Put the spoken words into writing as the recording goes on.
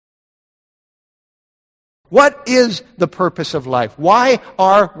What is the purpose of life? Why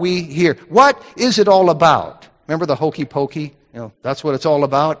are we here? What is it all about? Remember the hokey pokey? That's what it's all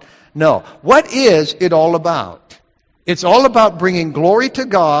about? No. What is it all about? It's all about bringing glory to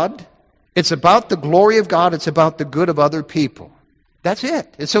God. It's about the glory of God. It's about the good of other people. That's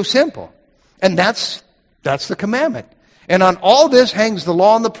it. It's so simple. And that's the commandment. And on all this hangs the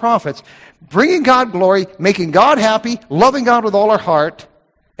law and the prophets. Bringing God glory, making God happy, loving God with all our heart,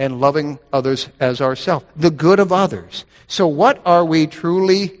 and loving others as ourselves. The good of others. So what are we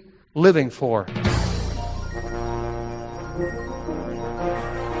truly living for?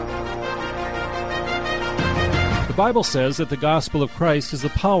 The Bible says that the gospel of Christ is the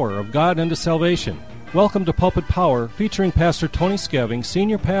power of God unto salvation. Welcome to Pulpit Power, featuring Pastor Tony Skeving,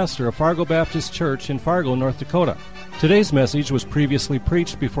 Senior Pastor of Fargo Baptist Church in Fargo, North Dakota. Today's message was previously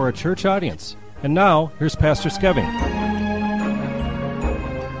preached before a church audience. And now, here's Pastor Skeving.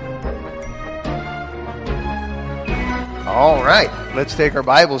 All right, let's take our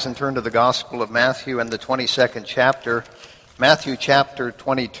Bibles and turn to the Gospel of Matthew and the 22nd chapter. Matthew chapter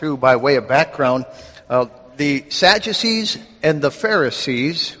 22, by way of background, the Sadducees and the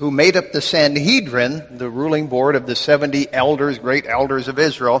Pharisees, who made up the Sanhedrin, the ruling board of the 70 elders, great elders of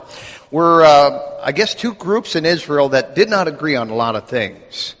Israel, were, two groups in Israel that did not agree on a lot of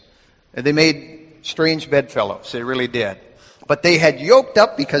things. And they made strange bedfellows, they really did. But they had yoked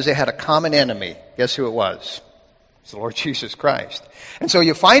up because they had a common enemy. Guess who it was? It's the Lord Jesus Christ. And so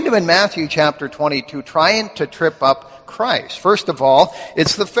you find him in Matthew chapter 22 trying to trip up Christ. First of all,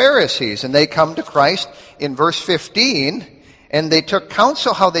 it's the Pharisees, and they come to Christ in verse 15, and they took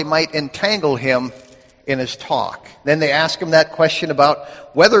counsel how they might entangle him in his talk. Then they ask him that question about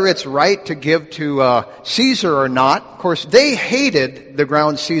whether it's right to give to Caesar or not. Of course, they hated the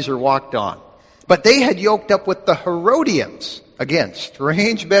ground Caesar walked on. But they had yoked up with the Herodians. Again,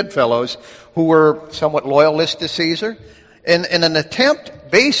 strange bedfellows who were somewhat loyalist to Caesar in an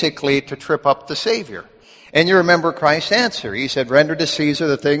attempt basically to trip up the Savior. And you remember Christ's answer. He said, render to Caesar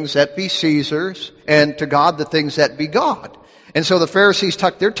the things that be Caesar's, and to God the things that be God. And so the Pharisees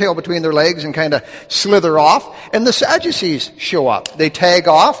tuck their tail between their legs and kind of slither off, and the Sadducees show up. They tag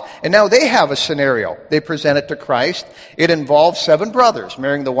off, and now they have a scenario. They present it to Christ. It involves 7 brothers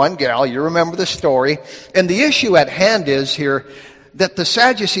marrying the one gal. You remember the story. And the issue at hand is here that the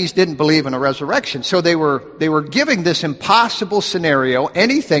Sadducees didn't believe in a resurrection. So they were giving this impossible scenario,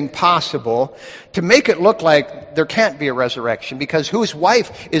 anything possible, to make it look like there can't be a resurrection, because whose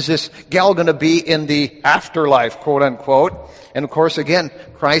wife is this gal going to be in the afterlife, quote unquote? And of course, again,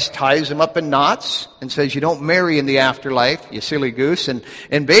 Christ ties them up in knots and says, you don't marry in the afterlife, you silly goose. And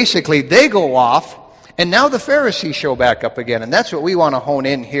basically they go off, and now the Pharisees show back up again. And that's what we want to hone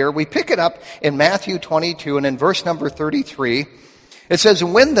in here. We pick it up in Matthew 22, and in verse number 33, it says,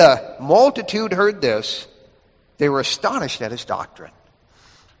 and when the multitude heard this, they were astonished at his doctrine.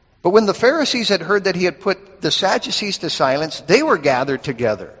 But when the Pharisees had heard that he had put the Sadducees to silence, they were gathered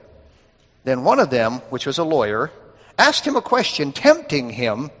together. Then one of them, which was a lawyer, asked him a question, tempting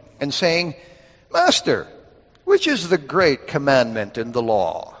him, and saying, Master, which is the great commandment in the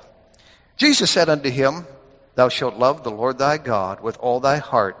law? Jesus said unto him, Thou shalt love the Lord thy God with all thy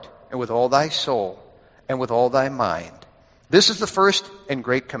heart, and with all thy soul, and with all thy mind. This is the first and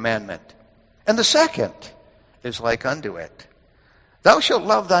great commandment. And the second is like unto it. Thou shalt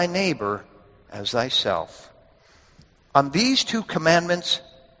love thy neighbor as thyself. On these 2 commandments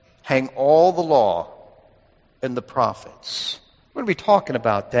hang all the law and the prophets. We're going to be talking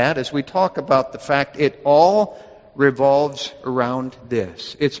about that as we talk about the fact it all revolves around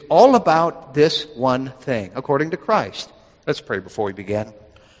this. It's all about this one thing, according to Christ. Let's pray before we begin.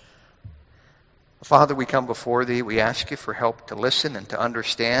 Father, we come before Thee. We ask You for help to listen and to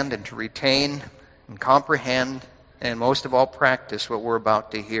understand and to retain and comprehend and most of all practice what we're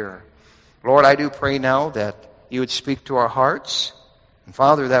about to hear. Lord, I do pray now that You would speak to our hearts. And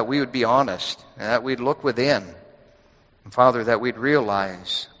Father, that we would be honest and that we'd look within. And Father, that we'd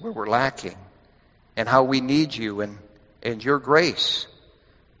realize where we're lacking and how we need You and Your grace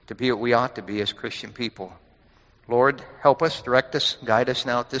to be what we ought to be as Christian people. Lord, help us, direct us, guide us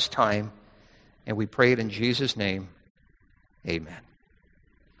now at this time. And we pray it in Jesus' name. Amen.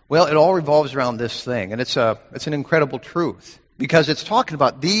 Well, it all revolves around this thing, and it's an incredible truth, because it's talking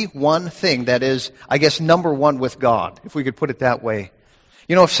about the one thing that is, I guess, number one with God, if we could put it that way.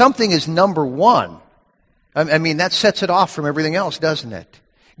 You know, if something is number one, I mean, that sets it off from everything else, doesn't it?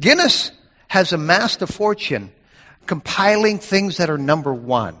 Guinness has amassed a fortune compiling things that are number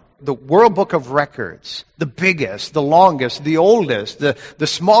one. The World Book of Records, the biggest, the longest, the oldest, the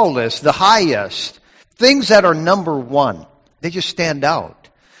smallest, the highest, things that are number one. They just stand out.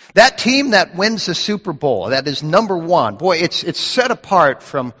 That team that wins the Super Bowl, that is number one, boy, it's set apart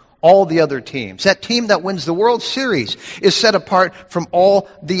from all the other teams. That team that wins the World Series is set apart from all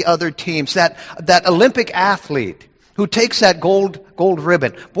the other teams. That Olympic athlete who takes that gold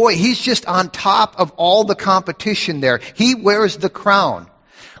ribbon, boy, he's just on top of all the competition there. He wears the crown.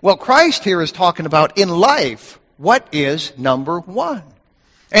 Well, Christ here is talking about in life, what is number one?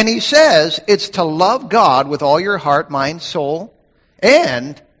 And he says it's to love God with all your heart, mind, soul,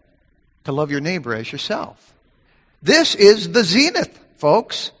 and to love your neighbor as yourself. This is the zenith,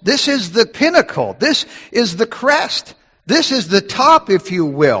 folks. This is the pinnacle. This is the crest. This is the top, if you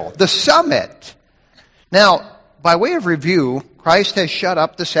will, the summit. Now, by way of review, Christ has shut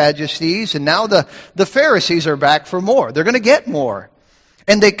up the Sadducees, and now the Pharisees are back for more. They're going to get more.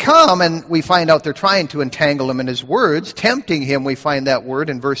 And they come, and we find out they're trying to entangle him in his words, tempting him, we find that word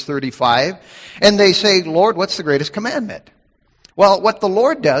in verse 35. And they say, Lord, what's the greatest commandment? Well, what the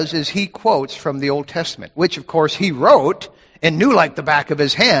Lord does is he quotes from the Old Testament, which, of course, he wrote and knew like the back of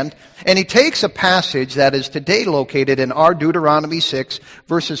his hand. And he takes a passage that is today located in our Deuteronomy 6,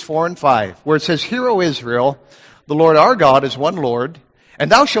 verses 4 and 5, where it says, Hear, O Israel, the Lord our God is one Lord,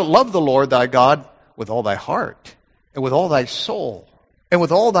 and thou shalt love the Lord thy God with all thy heart, and with all thy soul, and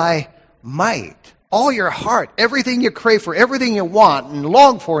with all thy might. All your heart, everything you crave for, everything you want and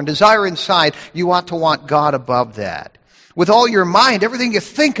long for and desire inside, you ought to want God above that. With all your mind, everything you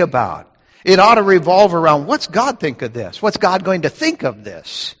think about, it ought to revolve around, what's God think of this? What's God going to think of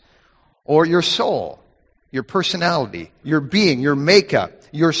this? Or your soul, your personality, your being, your makeup,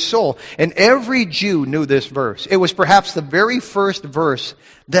 your soul. And every Jew knew this verse. It was perhaps the very first verse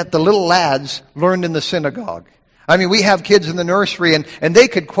that the little lads learned in the synagogue. I mean, we have kids in the nursery, and they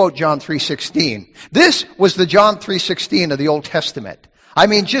could quote John 3:16. This was the John 3:16 of the Old Testament. I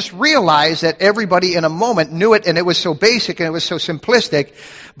mean, just realize that everybody in a moment knew it, and it was so basic and it was so simplistic.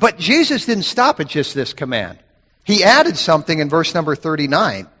 But Jesus didn't stop at just this command. He added something in verse number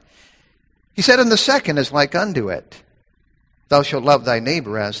 39. He said, and the second is like unto it. Thou shalt love thy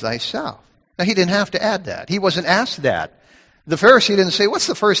neighbor as thyself. Now, he didn't have to add that. He wasn't asked that. The Pharisee didn't say, what's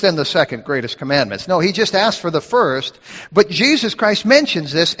the first and the second greatest commandments? No, he just asked for the first. But Jesus Christ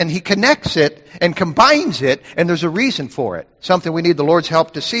mentions this, and he connects it and combines it, and there's a reason for it. Something we need the Lord's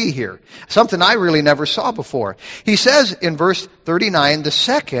help to see here. Something I really never saw before. He says in verse 39, the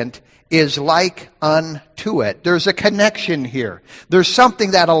second is like unto it. There's a connection here. There's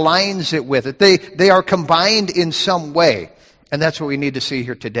something that aligns it with it. They are combined in some way. And that's what we need to see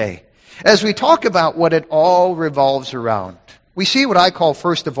here today. As we talk about what it all revolves around, we see what I call,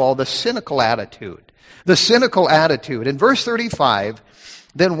 first of all, the cynical attitude. The cynical attitude. In verse 35,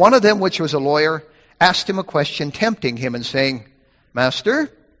 then one of them, which was a lawyer, asked him a question, tempting him and saying, Master,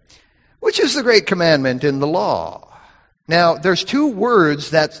 which is the great commandment in the law? Now, there's two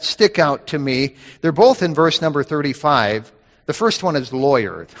words that stick out to me. They're both in verse number 35. The first one is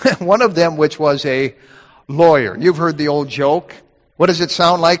lawyer. One of them, which was a lawyer. You've heard the old joke. What does it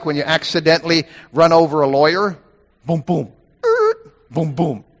sound like when you accidentally run over a lawyer? Boom, boom. Boom,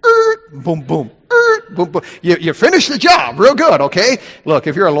 boom. Boom, boom. Boom, boom. You finish the job real good, okay? Look,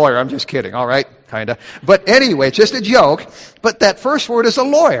 if you're a lawyer, I'm just kidding, all right? Kind of. But anyway, it's just a joke. But that first word is a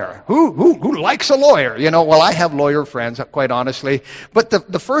lawyer. Who likes a lawyer? You know, well, I have lawyer friends, quite honestly. But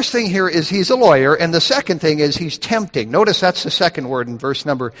the first thing here is he's a lawyer, and the second thing is he's tempting. Notice that's the second word in verse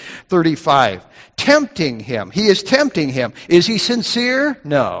number 35. Tempting him. He is tempting him. Is he sincere?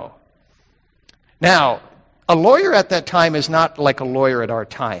 No. Now, a lawyer at that time is not like a lawyer at our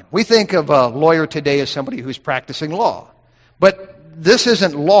time. We think of a lawyer today as somebody who's practicing law. But this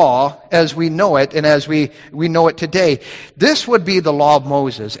isn't law as we know it and as we know it today. This would be the law of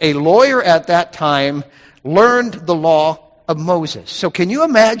Moses. A lawyer at that time learned the law of Moses. So can you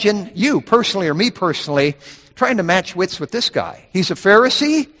imagine you personally or me personally trying to match wits with this guy? He's a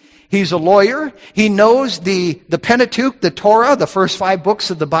Pharisee. He's a lawyer. He knows the Pentateuch, the Torah, the first 5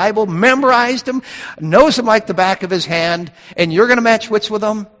 books of the Bible, memorized them, knows them like the back of his hand, and you're going to match wits with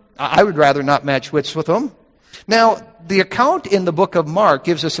him? I would rather not match wits with him. Now, the account in the book of Mark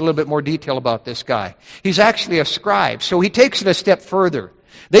gives us a little bit more detail about this guy. He's actually a scribe, so he takes it a step further.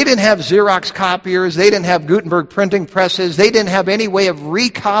 They didn't have Xerox copiers. They didn't have Gutenberg printing presses. They didn't have any way of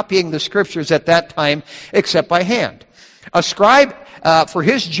recopying the scriptures at that time except by hand. A scribe, for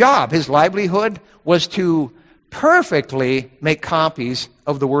his job, his livelihood, was to perfectly make copies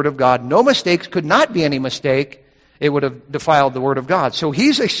of the Word of God. No mistakes, could not be any mistake. It would have defiled the Word of God. So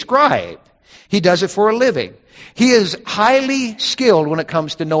he's a scribe. He does it for a living. He is highly skilled when it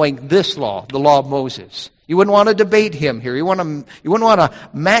comes to knowing this law, the law of Moses. You wouldn't want to debate him here. You wouldn't want to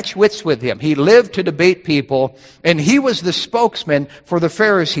match wits with him. He lived to debate people, and he was the spokesman for the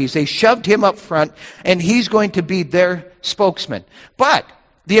Pharisees. They shoved him up front, and he's going to be their spokesman. But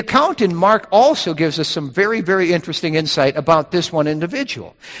the account in Mark also gives us some very, very interesting insight about this one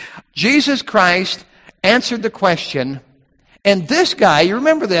individual. Jesus Christ answered the question, and this guy, you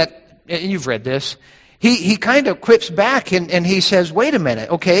remember that, and you've read this, he kind of quips back and he says, wait a minute,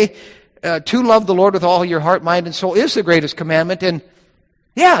 okay, to love the Lord with all your heart, mind, and soul is the greatest commandment, and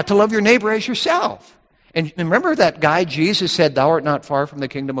yeah, to love your neighbor as yourself. And remember that guy Jesus said, thou art not far from the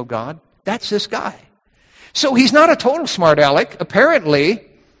kingdom of God? That's this guy. So he's not a total smart aleck, apparently.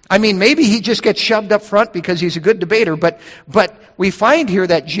 I mean, maybe he just gets shoved up front because he's a good debater, but we find here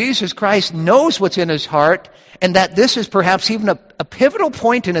that Jesus Christ knows what's in his heart, and that this is perhaps even a pivotal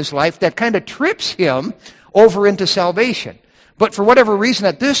point in his life that kind of trips him over into salvation. But for whatever reason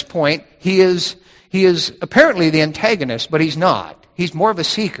at this point, he is apparently the antagonist, but he's not. He's more of a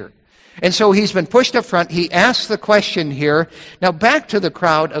seeker. And so he's been pushed up front. He asks the question here. Now back to the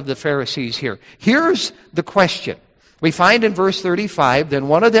crowd of the Pharisees here. Here's the question. We find in verse 35, then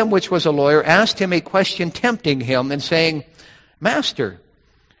one of them, which was a lawyer, asked him a question tempting him and saying, Master,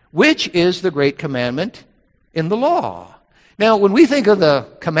 which is the great commandment in the law? Now, when we think of the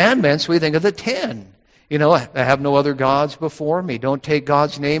commandments, we think of the 10. You know, have no other gods before me. Don't take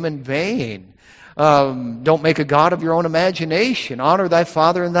God's name in vain. Don't make a god of your own imagination. Honor thy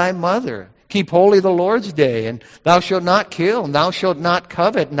father and thy mother. Keep holy the Lord's day. And thou shalt not kill. And thou shalt not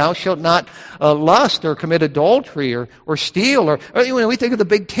covet. And thou shalt not lust or commit adultery or steal. Or we think of the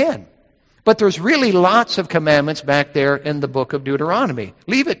big 10. But there's really lots of commandments back there in the book of Deuteronomy.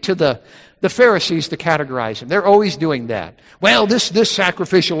 Leave it to the Pharisees to categorize them. They're always doing that. Well, this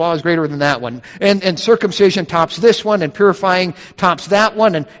sacrificial law is greater than that one. And circumcision tops this one, and purifying tops that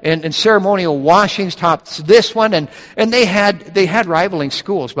one, and ceremonial washings tops this one. And they had rivaling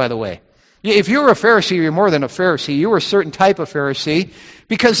schools, by the way. If you were a Pharisee, you're more than a Pharisee. You were a certain type of Pharisee,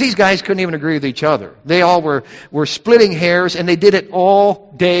 because these guys couldn't even agree with each other. They all were splitting hairs, and they did it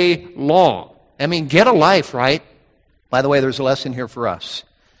all day long. I mean, get a life, right? By the way, there's a lesson here for us.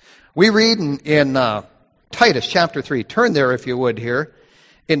 We read in Titus chapter 3. Turn there if you would here.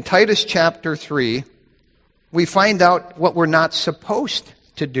 In Titus chapter 3, we find out what we're not supposed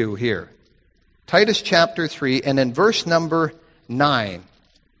to do here. Titus chapter 3, and in verse number 9,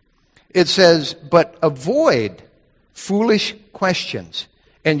 it says, but avoid foolish questions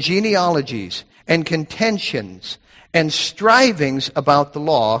and genealogies and contentions and strivings about the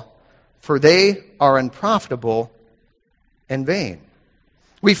law, for they are unprofitable and vain.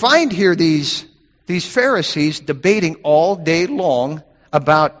 We find here these Pharisees debating all day long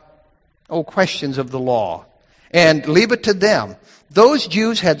about questions of the law. And leave it to them. Those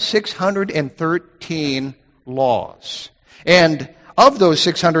Jews had 613 laws. And of those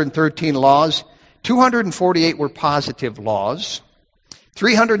 613 laws, 248 were positive laws.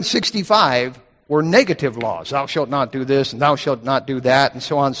 365 were negative laws. Thou shalt not do this, and thou shalt not do that, and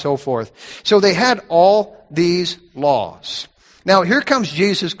so on and so forth. So they had all these laws. Now, here comes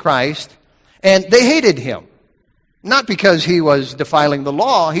Jesus Christ, and they hated him. Not because he was defiling the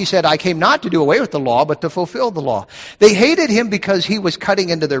law. He said, I came not to do away with the law, but to fulfill the law. They hated him because he was cutting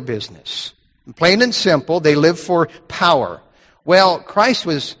into their business. Plain and simple, they lived for power. Well, Christ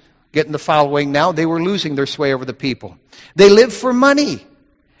was getting the following now. They were losing their sway over the people. They lived for money,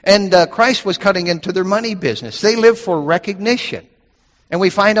 and Christ was cutting into their money business. They lived for recognition. And we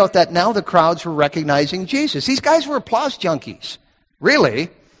find out that now the crowds were recognizing Jesus. These guys were applause junkies, really,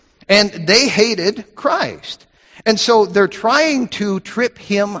 and they hated Christ. And so they're trying to trip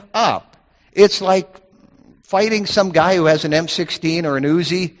him up. It's like fighting some guy who has an M16 or an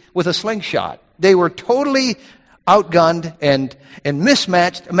Uzi with a slingshot. They were totally outgunned and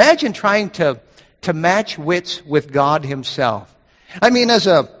mismatched. Imagine trying to match wits with God himself. I mean, as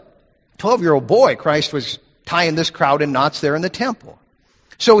a 12-year-old boy, Christ was tying this crowd in knots there in the temple.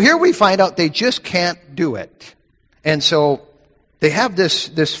 So here we find out they just can't do it. And so they have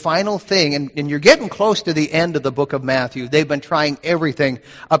this final thing, and you're getting close to the end of the book of Matthew. They've been trying everything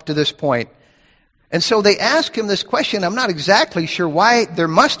up to this point. And so they ask him this question. I'm not exactly sure why. There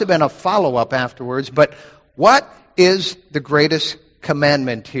must have been a follow-up afterwards, but what is the greatest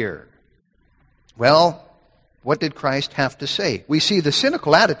commandment here? Well, what did Christ have to say? We see the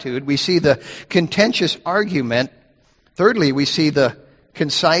cynical attitude. We see the contentious argument. Thirdly, we see the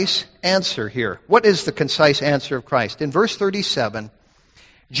concise answer here. What is the concise answer of Christ? In verse 37,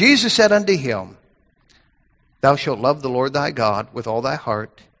 Jesus said unto him, Thou shalt love the Lord thy God with all thy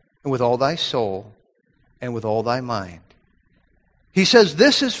heart, and with all thy soul, and with all thy mind. He says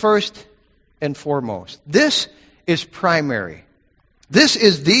this is first and foremost. This is primary. This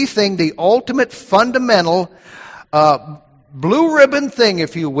is the thing, the ultimate fundamental blue ribbon thing,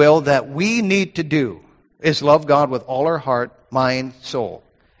 if you will, that we need to do, is love God with all our heart, mind, soul.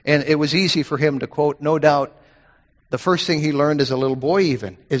 And it was easy for him to quote, no doubt, the first thing he learned as a little boy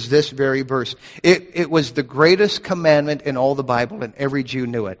even, is this very verse. It was the greatest commandment in all the Bible, and every Jew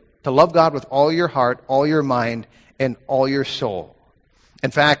knew it. To love God with all your heart, all your mind, and all your soul.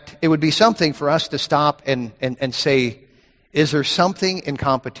 In fact, it would be something for us to stop and say, is there something in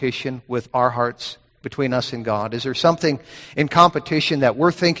competition with our hearts between us and God? Is there something in competition that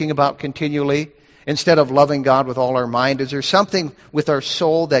we're thinking about continually instead of loving God with all our mind? Is there something with our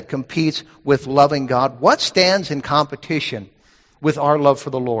soul that competes with loving God? What stands in competition with our love for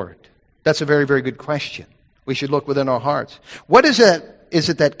the Lord? That's a very, very good question. We should look within our hearts. What is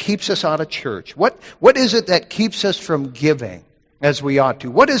it that keeps us out of church? What is it that keeps us from giving as we ought to?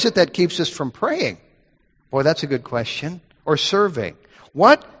 What is it that keeps us from praying? Boy, that's a good question. Or serving.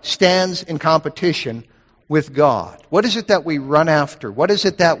 What stands in competition with God? What is it that we run after? What is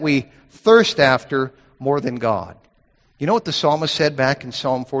it that we thirst after more than God? You know what the psalmist said back in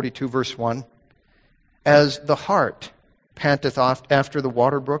Psalm 42, verse 1? As the hart panteth after the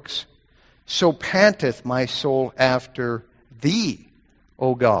water brooks, so panteth my soul after thee,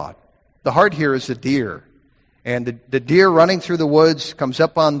 O God. The hart here is the deer. And the deer running through the woods comes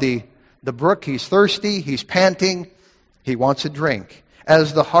up on the brook. He's thirsty. He's panting. He wants a drink.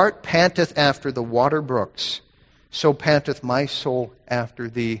 As the hart panteth after the water brooks, so panteth my soul after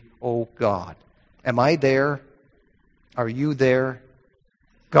thee, O God. Am I there? Are you there?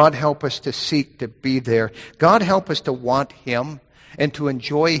 God help us to seek to be there. God help us to want Him and to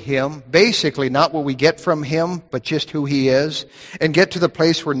enjoy Him. Basically, not what we get from Him, but just who He is. And get to the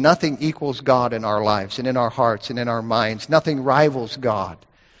place where nothing equals God in our lives and in our hearts and in our minds. Nothing rivals God.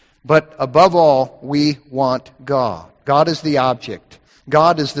 But above all, we want God. God is the object.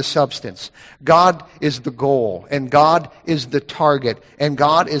 God is the substance. God is the goal. And God is the target. And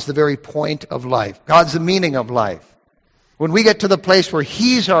God is the very point of life. God's the meaning of life. When we get to the place where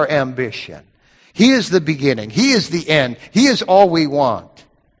He's our ambition, He is the beginning, He is the end, He is all we want.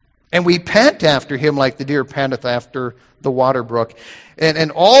 And we pant after Him like the deer panteth after the water brook.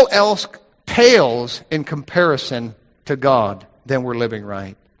 And all else pales in comparison to God, then we're living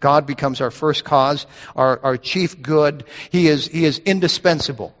right. God becomes our first cause, our chief good. He is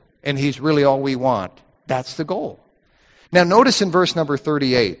indispensable, and He's really all we want. That's the goal. Now notice in verse number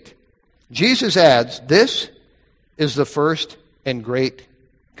 38, Jesus adds, this is the first and great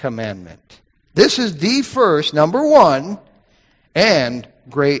commandment. This is the first, number one, and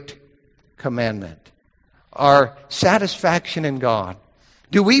great commandment. Our satisfaction in God.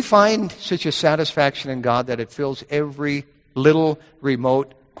 Do we find such a satisfaction in God that it fills every little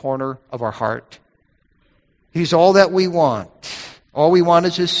remote corner of our heart? He's all that we want. All we want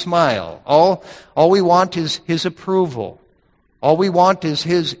is His smile. All we want is His approval. All we want is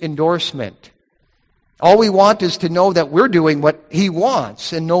His endorsement. All we want is to know that we're doing what He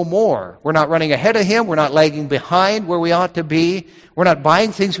wants and no more. We're not running ahead of Him. We're not lagging behind where we ought to be. We're not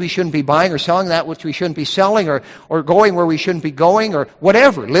buying things we shouldn't be buying or selling that which we shouldn't be selling or going where we shouldn't be going or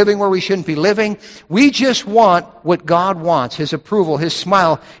whatever, living where we shouldn't be living. We just want what God wants, His approval, His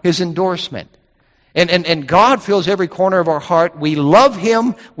smile, His endorsement. And God fills every corner of our heart. We love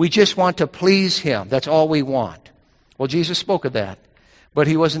Him. We just want to please Him. That's all we want. Well, Jesus spoke of that. But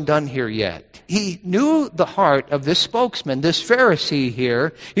He wasn't done here yet. He knew the heart of this spokesman, this Pharisee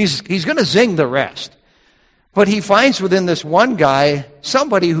here. He's going to zing the rest. But He finds within this one guy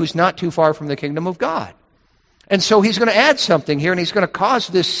somebody who's not too far from the kingdom of God. And so He's going to add something here, and He's going to cause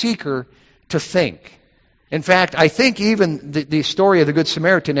this seeker to think. In fact, I think even the story of the Good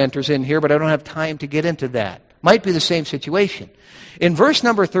Samaritan enters in here, but I don't have time to get into that. Might be the same situation. In verse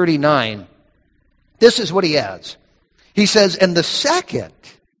number 39, this is what He adds. He says, and the second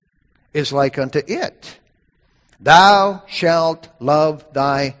is like unto it. Thou shalt love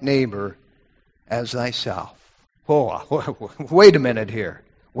thy neighbor as thyself. Oh, wait a minute here.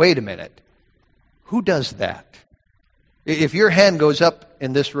 Wait a minute. Who does that? If your hand goes up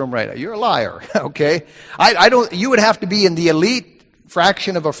in this room right now, you're a liar, okay? You would have to be in the elite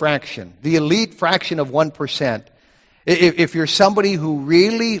fraction of a fraction, the elite fraction of 1%. If you're somebody who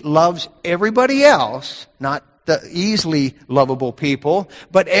really loves everybody else, not the easily lovable people,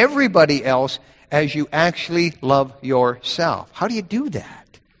 but everybody else as you actually love yourself. How do you do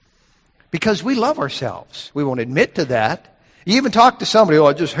that? Because we love ourselves. We won't admit to that. You even talk to somebody,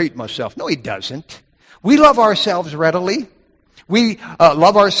 I just hate myself. No, he doesn't. We love ourselves readily. We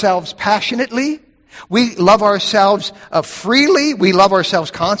love ourselves passionately. We love ourselves freely. We love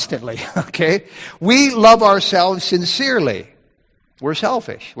ourselves constantly, okay? We love ourselves sincerely. We're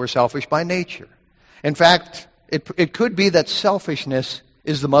selfish. We're selfish by nature. In fact, it could be that selfishness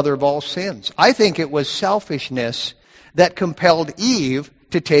is the mother of all sins. I think it was selfishness that compelled Eve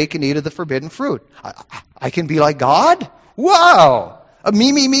to take and eat of the forbidden fruit. I can be like God? Wow!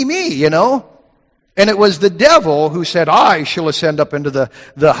 Me, you know? And it was the devil who said, I shall ascend up into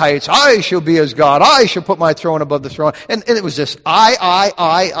the heights. I shall be as God. I shall put my throne above the throne. And it was this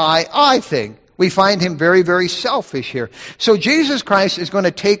I thing. We find him very, very selfish here. So Jesus Christ is going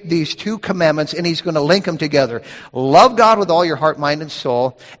to take these two commandments and he's going to link them together. Love God with all your heart, mind, and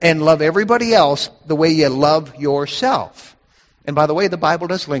soul, and love everybody else the way you love yourself. And by the way, the Bible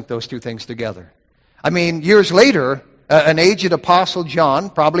does link those two things together. I mean, years later, an aged apostle, John,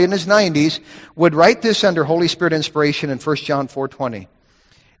 probably in his 90s, would write this under Holy Spirit inspiration in 1 John 4:20.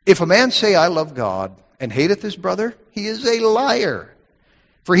 If a man say, I love God, and hateth his brother, he is a liar.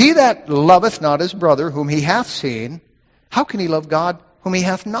 For he that loveth not his brother whom he hath seen, how can he love God whom he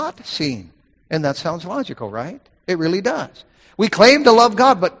hath not seen? And that sounds logical, right? It really does. We claim to love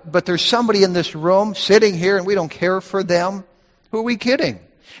God, but there's somebody in this room sitting here and we don't care for them. Who are we kidding?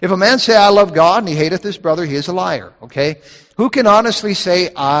 If a man say, I love God, and he hateth his brother, he is a liar, okay? Who can honestly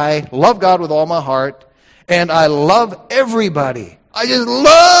say, I love God with all my heart, and I love everybody? I just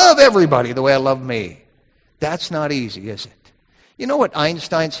love everybody the way I love me. That's not easy, is it? You know what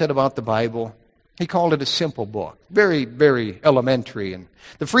Einstein said about the Bible? He called it a simple book. Very, very elementary. And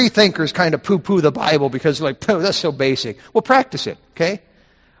the free thinkers kind of poo-poo the Bible because they're like, that's so basic. Well, practice it, okay?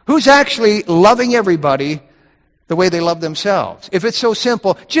 Who's actually loving everybody the way they love themselves? If it's so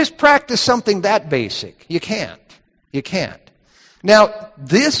simple, just practice something that basic. You can't. You can't. Now,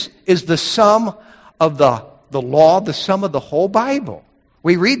 this is the sum of the law, the sum of the whole Bible.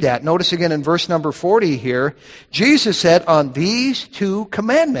 We read that. Notice again in verse number 40 here, Jesus said, on these two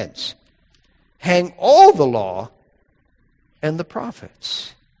commandments hang all the law and the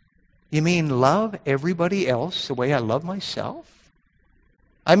prophets. You mean love everybody else the way I love myself?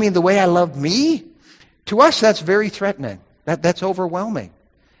 I mean the way I love me? To us, that's very threatening. That's overwhelming.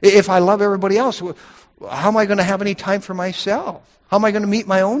 If I love everybody else, how am I going to have any time for myself? How am I going to meet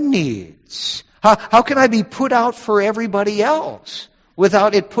my own needs? How can I be put out for everybody else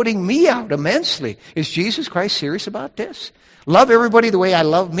without it putting me out immensely? Is Jesus Christ serious about this? Love everybody the way I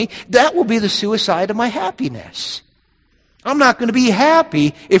love me? That will be the suicide of my happiness. I'm not going to be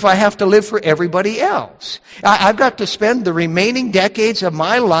happy if I have to live for everybody else. I've got to spend the remaining decades of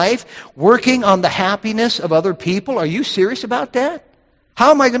my life working on the happiness of other people. Are you serious about that? How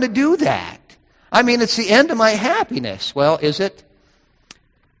am I going to do that? I mean, it's the end of my happiness. Well, is it?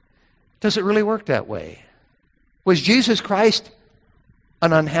 Does it really work that way? Was Jesus Christ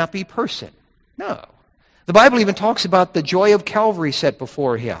an unhappy person? No. The Bible even talks about the joy of Calvary set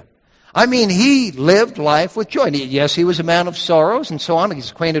before him. I mean, he lived life with joy. Yes, he was a man of sorrows and so on.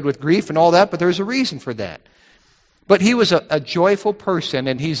 He's acquainted with grief and all that, but there's a reason for that. But he was a joyful person,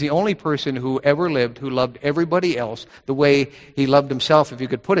 and he's the only person who ever lived who loved everybody else the way he loved himself, if you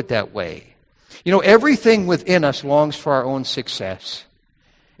could put it that way. You know, everything within us longs for our own success.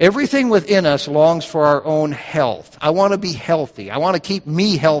 Everything within us longs for our own health. I want to be healthy. I want to keep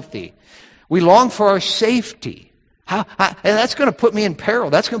me healthy. We long for our safety. And that's going to put me in peril.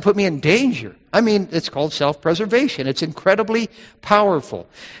 That's going to put me in danger. I mean, it's called self-preservation. It's incredibly powerful.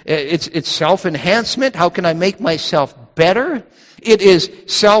 It's self-enhancement. How can I make myself better? It is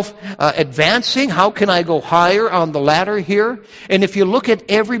self-advancing. How can I go higher on the ladder here? And if you look at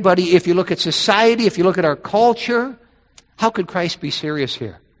everybody, if you look at society, if you look at our culture, how could Christ be serious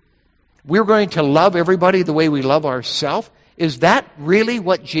here? We're going to love everybody the way we love ourselves. Is that really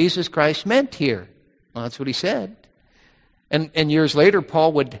what Jesus Christ meant here? Well, that's what he said. And years later,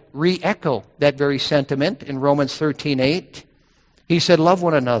 Paul would re-echo that very sentiment in Romans 13:8. He said, love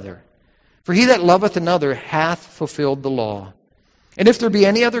one another. For he that loveth another hath fulfilled the law. And if there be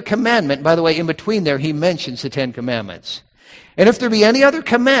any other commandment, by the way, in between there, he mentions the 10 Commandments. And if there be any other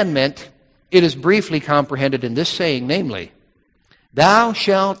commandment, it is briefly comprehended in this saying, namely, thou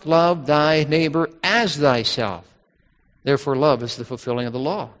shalt love thy neighbor as thyself. Therefore, love is the fulfilling of the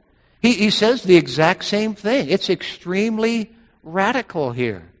law. He says the exact same thing. It's extremely radical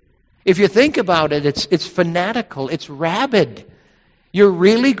here. If you think about it, it's fanatical. It's rabid. You're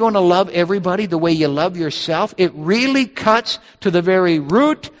really going to love everybody the way you love yourself? It really cuts to the very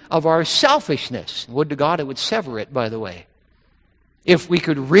root of our selfishness. Would to God it would sever it, by the way. If we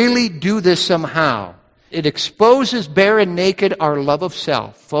could really do this somehow, it exposes bare and naked our love of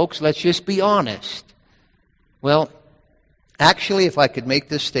self. Folks, let's just be honest. Well, Actually, if I could make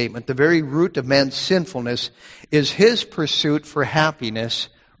this statement, the very root of man's sinfulness is his pursuit for happiness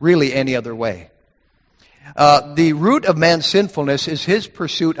really any other way. The root of man's sinfulness is his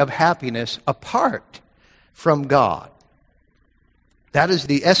pursuit of happiness apart from God. That is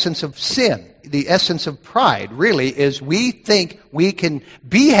the essence of sin. The essence of pride really is we think we can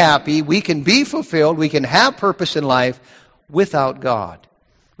be happy, we can be fulfilled, we can have purpose in life without God.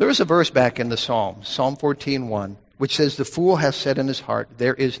 There is a verse back in the Psalms, Psalm 14:1, which says, "The fool hath said in his heart,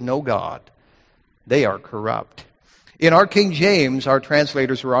 there is no God. They are corrupt." In our King James, our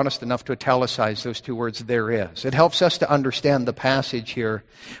translators were honest enough to italicize those two words, "there is." It helps us to understand the passage here.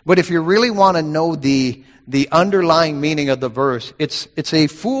 But if you really want to know the underlying meaning of the verse, it's a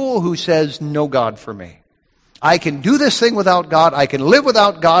fool who says, no God for me. I can do this thing without God. I can live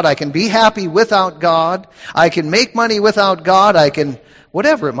without God. I can be happy without God. I can make money without God. I can,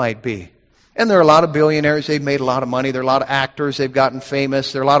 whatever it might be. And there are a lot of billionaires. They've made a lot of money. There are a lot of actors. They've gotten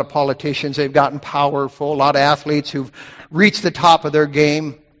famous. There are a lot of politicians. They've gotten powerful. A lot of athletes who've reached the top of their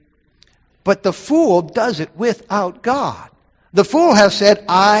game. But the fool does it without God. The fool has said,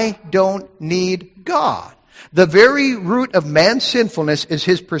 I don't need God. The very root of man's sinfulness is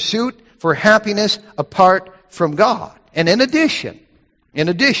his pursuit for happiness apart from God. And in addition,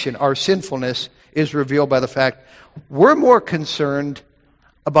 our sinfulness is revealed by the fact we're more concerned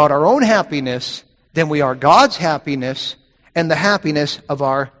about our own happiness than we are God's happiness and the happiness of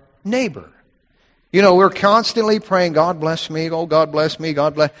our neighbor. You know, we're constantly praying, God bless me, oh God bless me,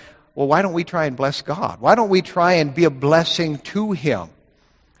 God bless. Well, why don't we try and bless God? Why don't we try and be a blessing to Him?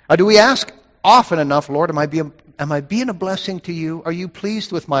 Do we ask often enough, Lord, am I being a blessing to you? Are you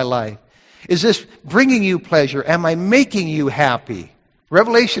pleased with my life? Is this bringing you pleasure? Am I making you happy?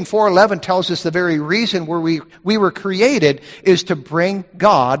 Revelation 4:11 tells us the very reason where we were created is to bring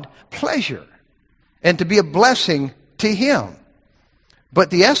God pleasure and to be a blessing to Him. But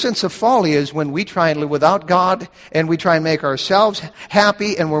the essence of folly is when we try and live without God and we try and make ourselves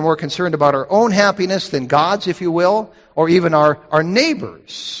happy and we're more concerned about our own happiness than God's, if you will, or even our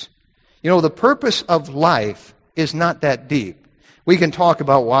neighbors. You know, the purpose of life is not that deep. We can talk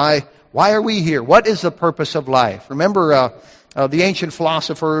about why are we here? What is the purpose of life? Remember the ancient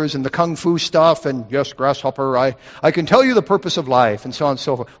philosophers and the kung fu stuff, and yes, grasshopper, I can tell you the purpose of life, and so on and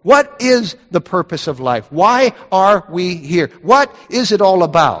so forth. What is the purpose of life? Why are we here? What is it all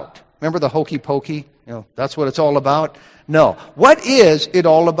about? Remember the hokey pokey? You know, that's what it's all about? No. What is it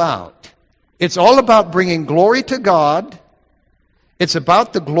all about? It's all about bringing glory to God. It's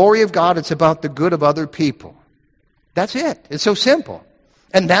about the glory of God. It's about the good of other people. That's it. It's so simple.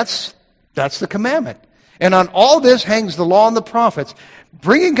 And that's the commandment. And on all this hangs the law and the prophets.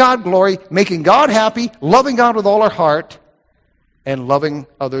 Bringing God glory, making God happy, loving God with all our heart, and loving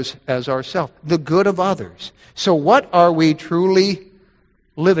others as ourselves. The good of others. So what are we truly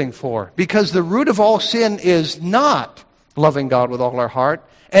living for? Because the root of all sin is not loving God with all our heart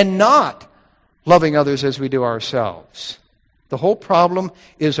and not loving others as we do ourselves. The whole problem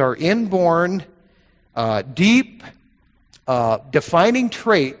is our inborn, deep, defining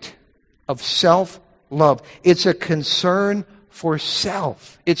trait of self-love. It's a concern for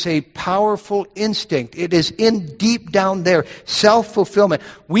self. It's a powerful instinct. It is in deep down there. Self-fulfillment.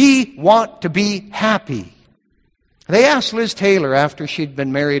 We want to be happy. They asked Liz Taylor after she'd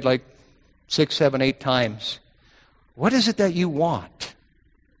been married like 6, 7, 8 times, what is it that you want?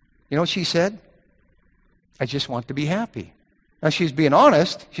 You know what she said? I just want to be happy. Now she's being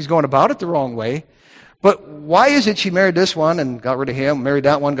honest. She's going about it the wrong way. But why is it she married this one and got rid of him, married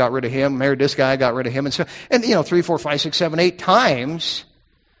that one, got rid of him, married this guy, got rid of him, and so, and 3, 4, 5, 6, 7, 8 times?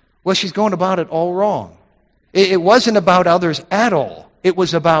 Well, she's going about it all wrong. It wasn't about others at all. It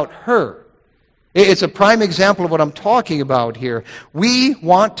was about her. It's a prime example of what I'm talking about here. We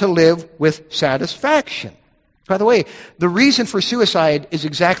want to live with satisfaction. By the way, the reason for suicide is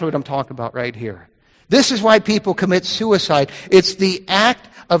exactly what I'm talking about right here. This is why people commit suicide. It's the act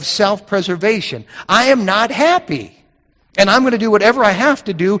of self-preservation. I am not happy. And I'm going to do whatever I have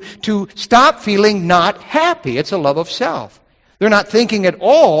to do to stop feeling not happy. It's a love of self. They're not thinking at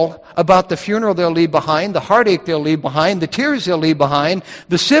all about the funeral they'll leave behind, the heartache they'll leave behind, the tears they'll leave behind,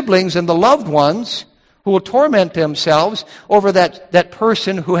 the siblings and the loved ones who will torment themselves over that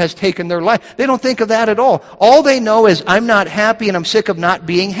person who has taken their life. They don't think of that at all. All they know is, I'm not happy and I'm sick of not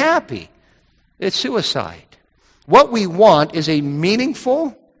being happy. It's suicide. What we want is a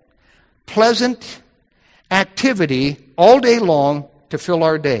meaningful, pleasant activity all day long to fill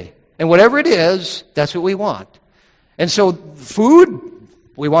our day. And whatever it is, that's what we want. And so food,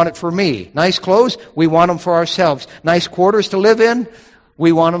 we want it for me. Nice clothes, we want them for ourselves. Nice quarters to live in,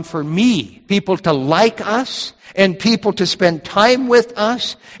 We want them for me, people to like us and people to spend time with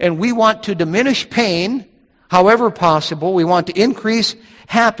us. And we want to diminish pain, however possible. We want to increase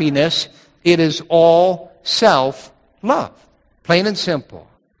happiness. It is all self-love, plain and simple.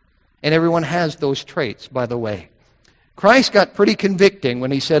 And everyone has those traits, by the way. Christ got pretty convicting when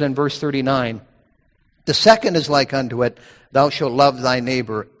he said in verse 39, the second is like unto it, thou shalt love thy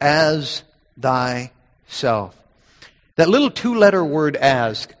neighbor as thyself. That little two-letter word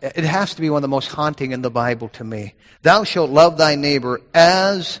as, it has to be one of the most haunting in the Bible to me. Thou shalt love thy neighbor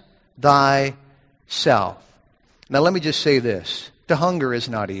as thyself. Now let me just say this. To hunger is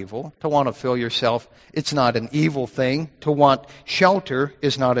not evil. To want to fill yourself, it's not an evil thing. To want shelter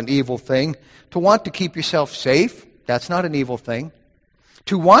is not an evil thing. To want to keep yourself safe, that's not an evil thing.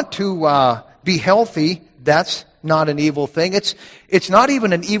 To want to be healthy, that's not an evil thing. It's not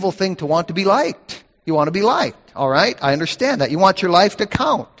even an evil thing to want to be liked. You want to be liked, all right? I understand that. You want your life to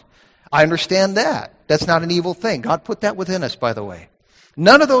count. I understand that. That's not an evil thing. God put that within us, by the way.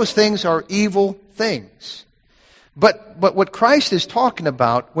 None of those things are evil things. But what Christ is talking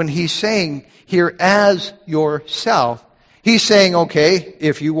about when he's saying here, as yourself, he's saying, okay,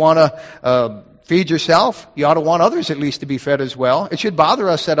 if you want to feed yourself, you ought to want others at least to be fed as well. It should bother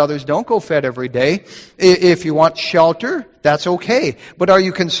us that others don't go fed every day. If you want shelter, that's okay. But are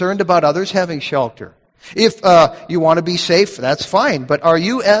you concerned about others having shelter? If you want to be safe, that's fine. But are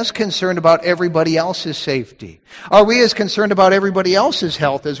you as concerned about everybody else's safety? Are we as concerned about everybody else's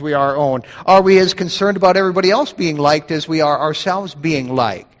health as we are our own? Are we as concerned about everybody else being liked as we are ourselves being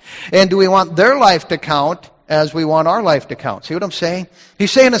liked? And do we want their life to count as we want our life to count? See what I'm saying?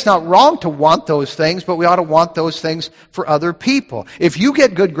 He's saying it's not wrong to want those things, but we ought to want those things for other people. If you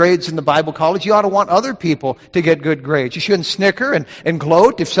get good grades in the Bible college, you ought to want other people to get good grades. You shouldn't snicker and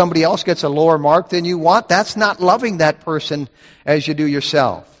gloat if somebody else gets a lower mark than you want. That's not loving that person as you do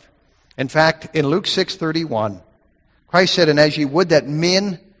yourself. In fact, in Luke 6:31, Christ said, and as ye would that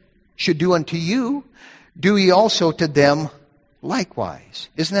men should do unto you, do ye also to them likewise.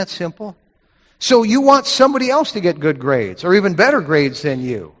 Isn't that simple? So you want somebody else to get good grades, or even better grades than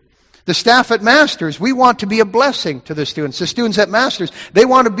you. The staff at Masters, we want to be a blessing to the students. The students at Masters, they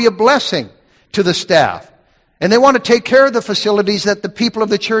want to be a blessing to the staff. And they want to take care of the facilities that the people of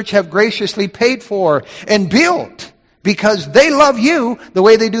the church have graciously paid for and built, because they love you the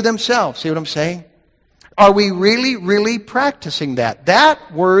way they do themselves. See what I'm saying? Are we really, really practicing that?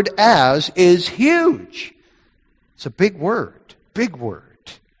 That word as is huge. It's a big word. Big word.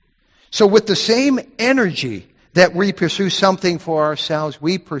 So with the same energy that we pursue something for ourselves,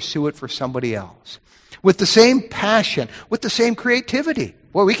 we pursue it for somebody else. With the same passion, with the same creativity.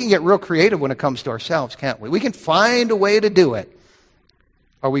 Well, we can get real creative when it comes to ourselves, can't we? We can find a way to do it.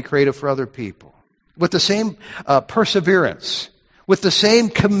 Are we creative for other people? With the same perseverance, with the same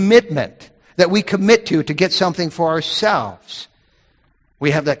commitment that we commit to get something for ourselves,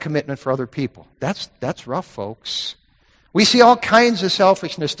 we have that commitment for other people. That's rough, folks. We see all kinds of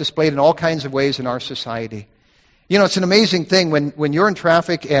selfishness displayed in all kinds of ways in our society. You know, it's an amazing thing when you're in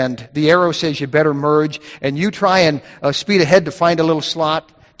traffic and the arrow says you better merge, and you try and speed ahead to find a little slot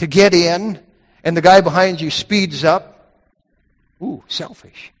to get in, and the guy behind you speeds up. Ooh,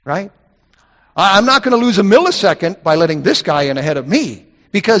 selfish, right? I'm not going to lose a millisecond by letting this guy in ahead of me,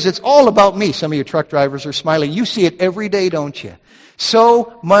 because it's all about me. Some of you truck drivers are smiling. You see it every day, don't you?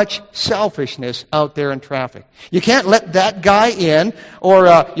 So much selfishness out there in traffic. You can't let that guy in, or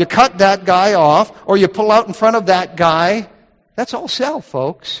you cut that guy off, or you pull out in front of that guy. That's all self,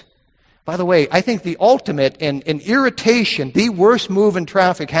 folks. By the way, I think the ultimate in irritation, the worst move in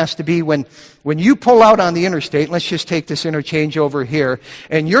traffic has to be when you pull out on the interstate. Let's just take this interchange over here,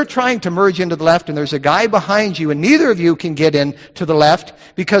 and you're trying to merge into the left, and there's a guy behind you, and neither of you can get in to the left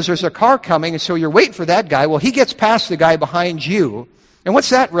because there's a car coming, and so you're waiting for that guy. Well, he gets past the guy behind you, and what's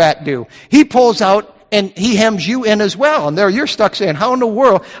that rat do? He pulls out and he hems you in as well, and there you're stuck saying, how in the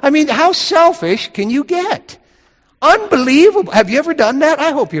world? I mean, how selfish can you get? Unbelievable. Have you ever done that?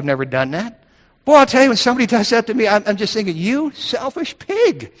 I hope you've never done that. Boy, I'll tell you, when somebody does that to me, I'm just thinking, you selfish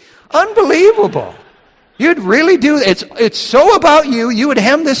pig. Unbelievable. You'd really do that. It's so about you. You would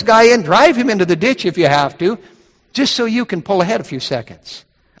hem this guy in, drive him into the ditch if you have to, just so you can pull ahead a few seconds.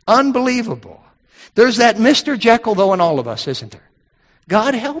 Unbelievable. There's that Mr. Jekyll, though, in all of us, isn't there?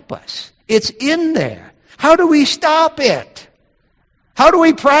 God help us. It's in there. How do we stop it? How do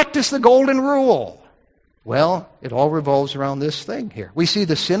we practice the golden rule? Well, it all revolves around this thing here. We see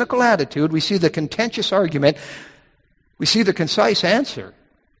the cynical attitude. We see the contentious argument. We see the concise answer.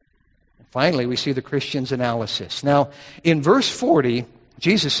 And finally, we see the Christian's analysis. Now, in verse 40,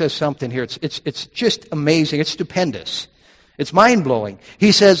 Jesus says something here. It's just amazing. It's stupendous. It's mind-blowing.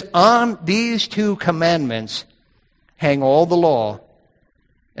 He says, on these two commandments hang all the law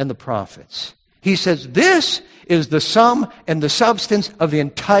and the prophets. He says, this is the sum and the substance of the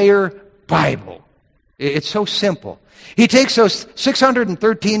entire Bible. It's so simple. He takes those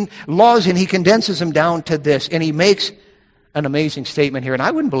 613 laws and he condenses them down to this, and he makes an amazing statement here. And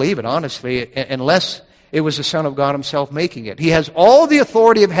I wouldn't believe it, honestly, unless it was the Son of God himself making it. He has all the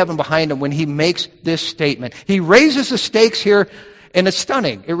authority of heaven behind him when he makes this statement. He raises the stakes here, and it's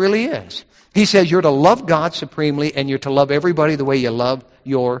stunning. It really is. He says you're to love God supremely, and you're to love everybody the way you love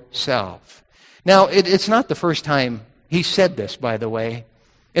yourself. Now, it's not the first time he said this, by the way.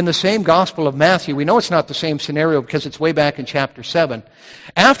 In the same Gospel of Matthew, we know it's not the same scenario because it's way back in chapter 7.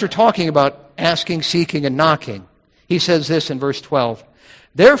 After talking about asking, seeking, and knocking, he says this in verse 12.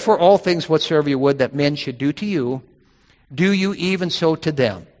 Therefore, all things whatsoever you would that men should do to you, do you even so to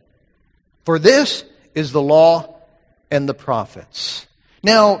them. For this is the law and the prophets.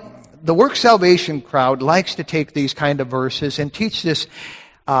 Now, the work salvation crowd likes to take these kind of verses and teach this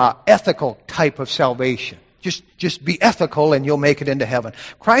ethical type of salvation. Just be ethical and you'll make it into heaven.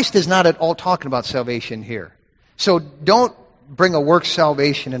 Christ is not at all talking about salvation here. So don't bring a work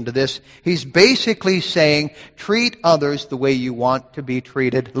salvation into this. He's basically saying, treat others the way you want to be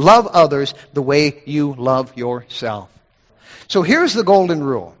treated. Love others the way you love yourself. So here's the golden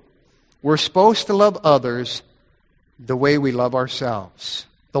rule. We're supposed to love others the way we love ourselves.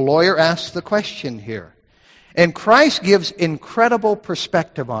 The lawyer asks the question here. And Christ gives incredible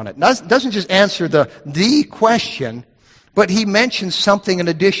perspective on it. Doesn't just answer the question, but he mentions something in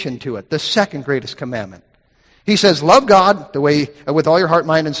addition to it, the second greatest commandment. He says, love God the way with all your heart,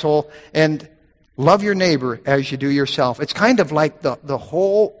 mind, and soul, and love your neighbor as you do yourself. It's kind of like the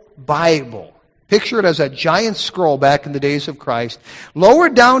whole Bible. Picture it as a giant scroll back in the days of Christ,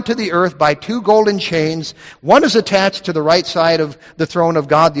 lowered down to the earth by two golden chains. One is attached to the right side of the throne of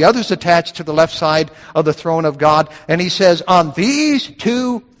God. The other is attached to the left side of the throne of God. And he says, on these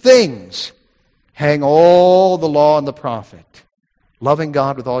two things hang all the law and the prophet. Loving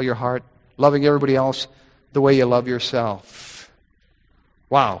God with all your heart, loving everybody else the way you love yourself.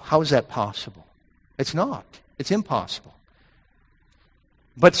 Wow, how is that possible? It's not. It's impossible.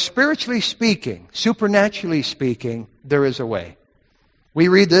 But spiritually speaking, supernaturally speaking, there is a way. We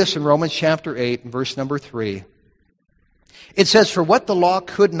read this in Romans chapter 8, verse number 3. It says, for what the law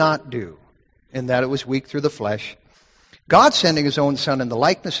could not do, in that it was weak through the flesh, God sending his own Son in the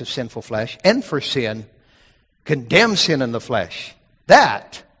likeness of sinful flesh, and for sin, condemned sin in the flesh,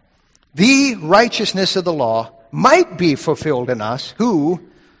 that the righteousness of the law might be fulfilled in us, who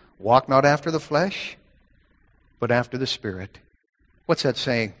walk not after the flesh, but after the Spirit. What's that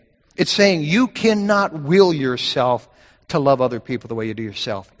saying? It's saying you cannot will yourself to love other people the way you do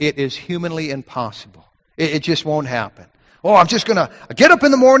yourself. It is humanly impossible. It just won't happen. Oh, I'm just going to get up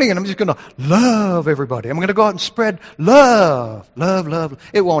in the morning and I'm just going to love everybody. I'm going to go out and spread love.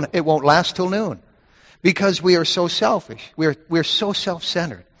 It won't last till noon because we are so selfish. We're so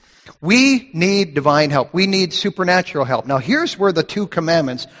self-centered. We need divine help. We need supernatural help. Now, here's where the two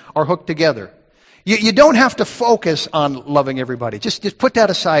commandments are hooked together. You don't have to focus on loving everybody. Just put that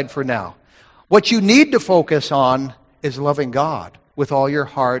aside for now. What you need to focus on is loving God with all your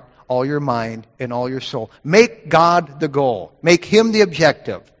heart, all your mind, and all your soul. Make God the goal. Make Him the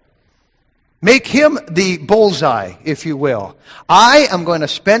objective. Make Him the bullseye, if you will. I am going to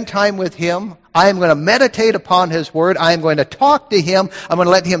spend time with Him. I am going to meditate upon His Word. I am going to talk to Him. I'm going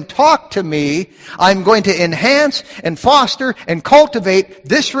to let Him talk to me. I'm going to enhance and foster and cultivate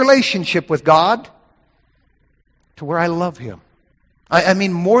this relationship with God to where I love Him. I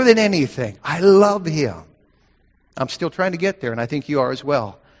mean, more than anything, I love Him. I'm still trying to get there, and I think you are as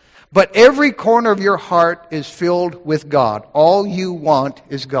well. But every corner of your heart is filled with God. All you want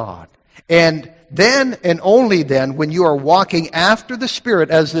is God. And then, and only then, when you are walking after the Spirit,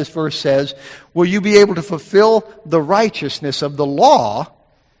 as this verse says, will you be able to fulfill the righteousness of the law,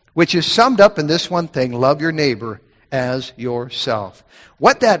 which is summed up in this one thing, love your neighbor as yourself.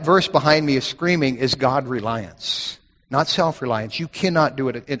 What that verse behind me is screaming is God reliance, not self-reliance. You cannot do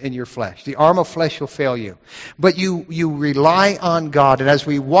it in your flesh. The arm of flesh will fail you. But you rely on God, and as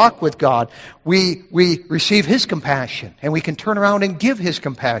we walk with God, we receive His compassion, and we can turn around and give His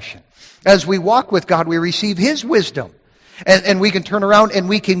compassion. As we walk with God, we receive His wisdom. And we can turn around and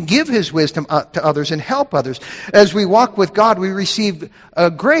we can give His wisdom to others and help others. As we walk with God, we receive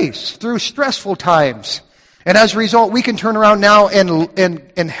grace through stressful times. And as a result, we can turn around now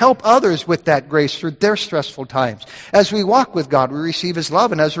and help others with that grace through their stressful times. As we walk with God, we receive His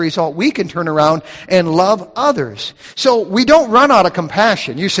love, and as a result, we can turn around and love others. So we don't run out of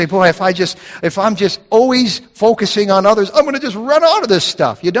compassion. You say, boy, if I'm just always focusing on others, I'm going to just run out of this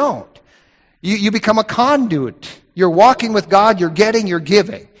stuff. You don't. You become a conduit. You're walking with God, you're getting, you're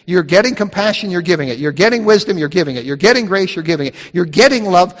giving. You're getting compassion, you're giving it. You're getting wisdom, you're giving it. You're getting grace, you're giving it. You're getting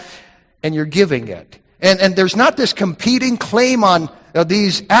love, and you're giving it. And there's not this competing claim on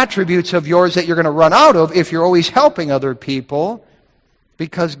these attributes of yours that you're going to run out of if you're always helping other people,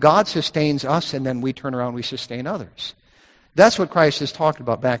 because God sustains us and then we turn around and we sustain others. That's what Christ is talking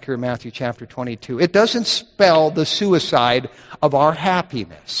about back here in Matthew chapter 22. It doesn't spell the suicide of our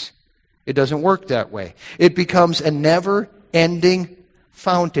happiness. It doesn't work that way. It becomes a never-ending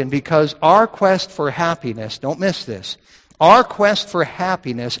fountain, because our quest for happiness, don't miss this, our quest for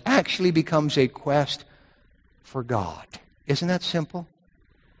happiness actually becomes a quest for God. Isn't that simple?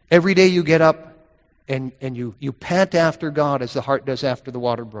 Every day you get up and you pant after God as the hart does after the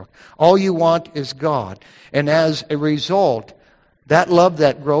water brook. All you want is God. And as a result, that love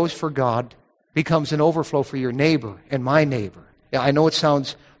that grows for God becomes an overflow for your neighbor and my neighbor. Yeah, I know it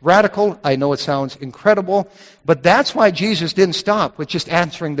sounds radical. I know it sounds incredible. But that's why Jesus didn't stop with just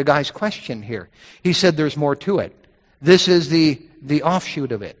answering the guy's question here. He said there's more to it. This is the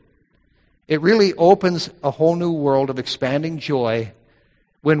offshoot of it. It really opens a whole new world of expanding joy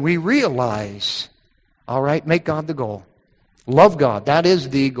when we realize, all right, make God the goal. Love God. That is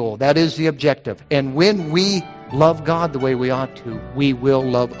the goal. That is the objective. And when we love God the way we ought to, we will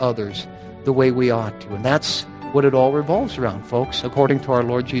love others the way we ought to. And that's what it all revolves around, folks, according to our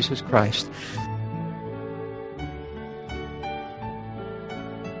Lord Jesus Christ.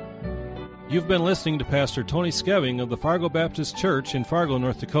 You've been listening to Pastor Tony Skeving of the Fargo Baptist Church in Fargo,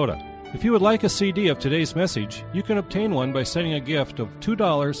 North Dakota. If you would like a CD of today's message, you can obtain one by sending a gift of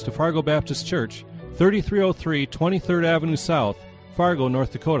 $2 to Fargo Baptist Church, 3303 23rd Avenue South, Fargo,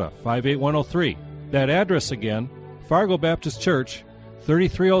 North Dakota, 58103. That address again, Fargo Baptist Church,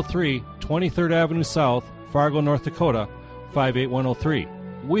 3303 23rd Avenue South, Fargo, North Dakota, 58103.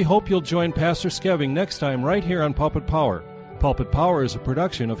 We hope you'll join Pastor Skeving next time right here on Pulpit Power. Pulpit Power is a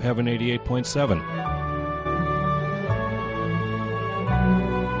production of Heaven 88.7.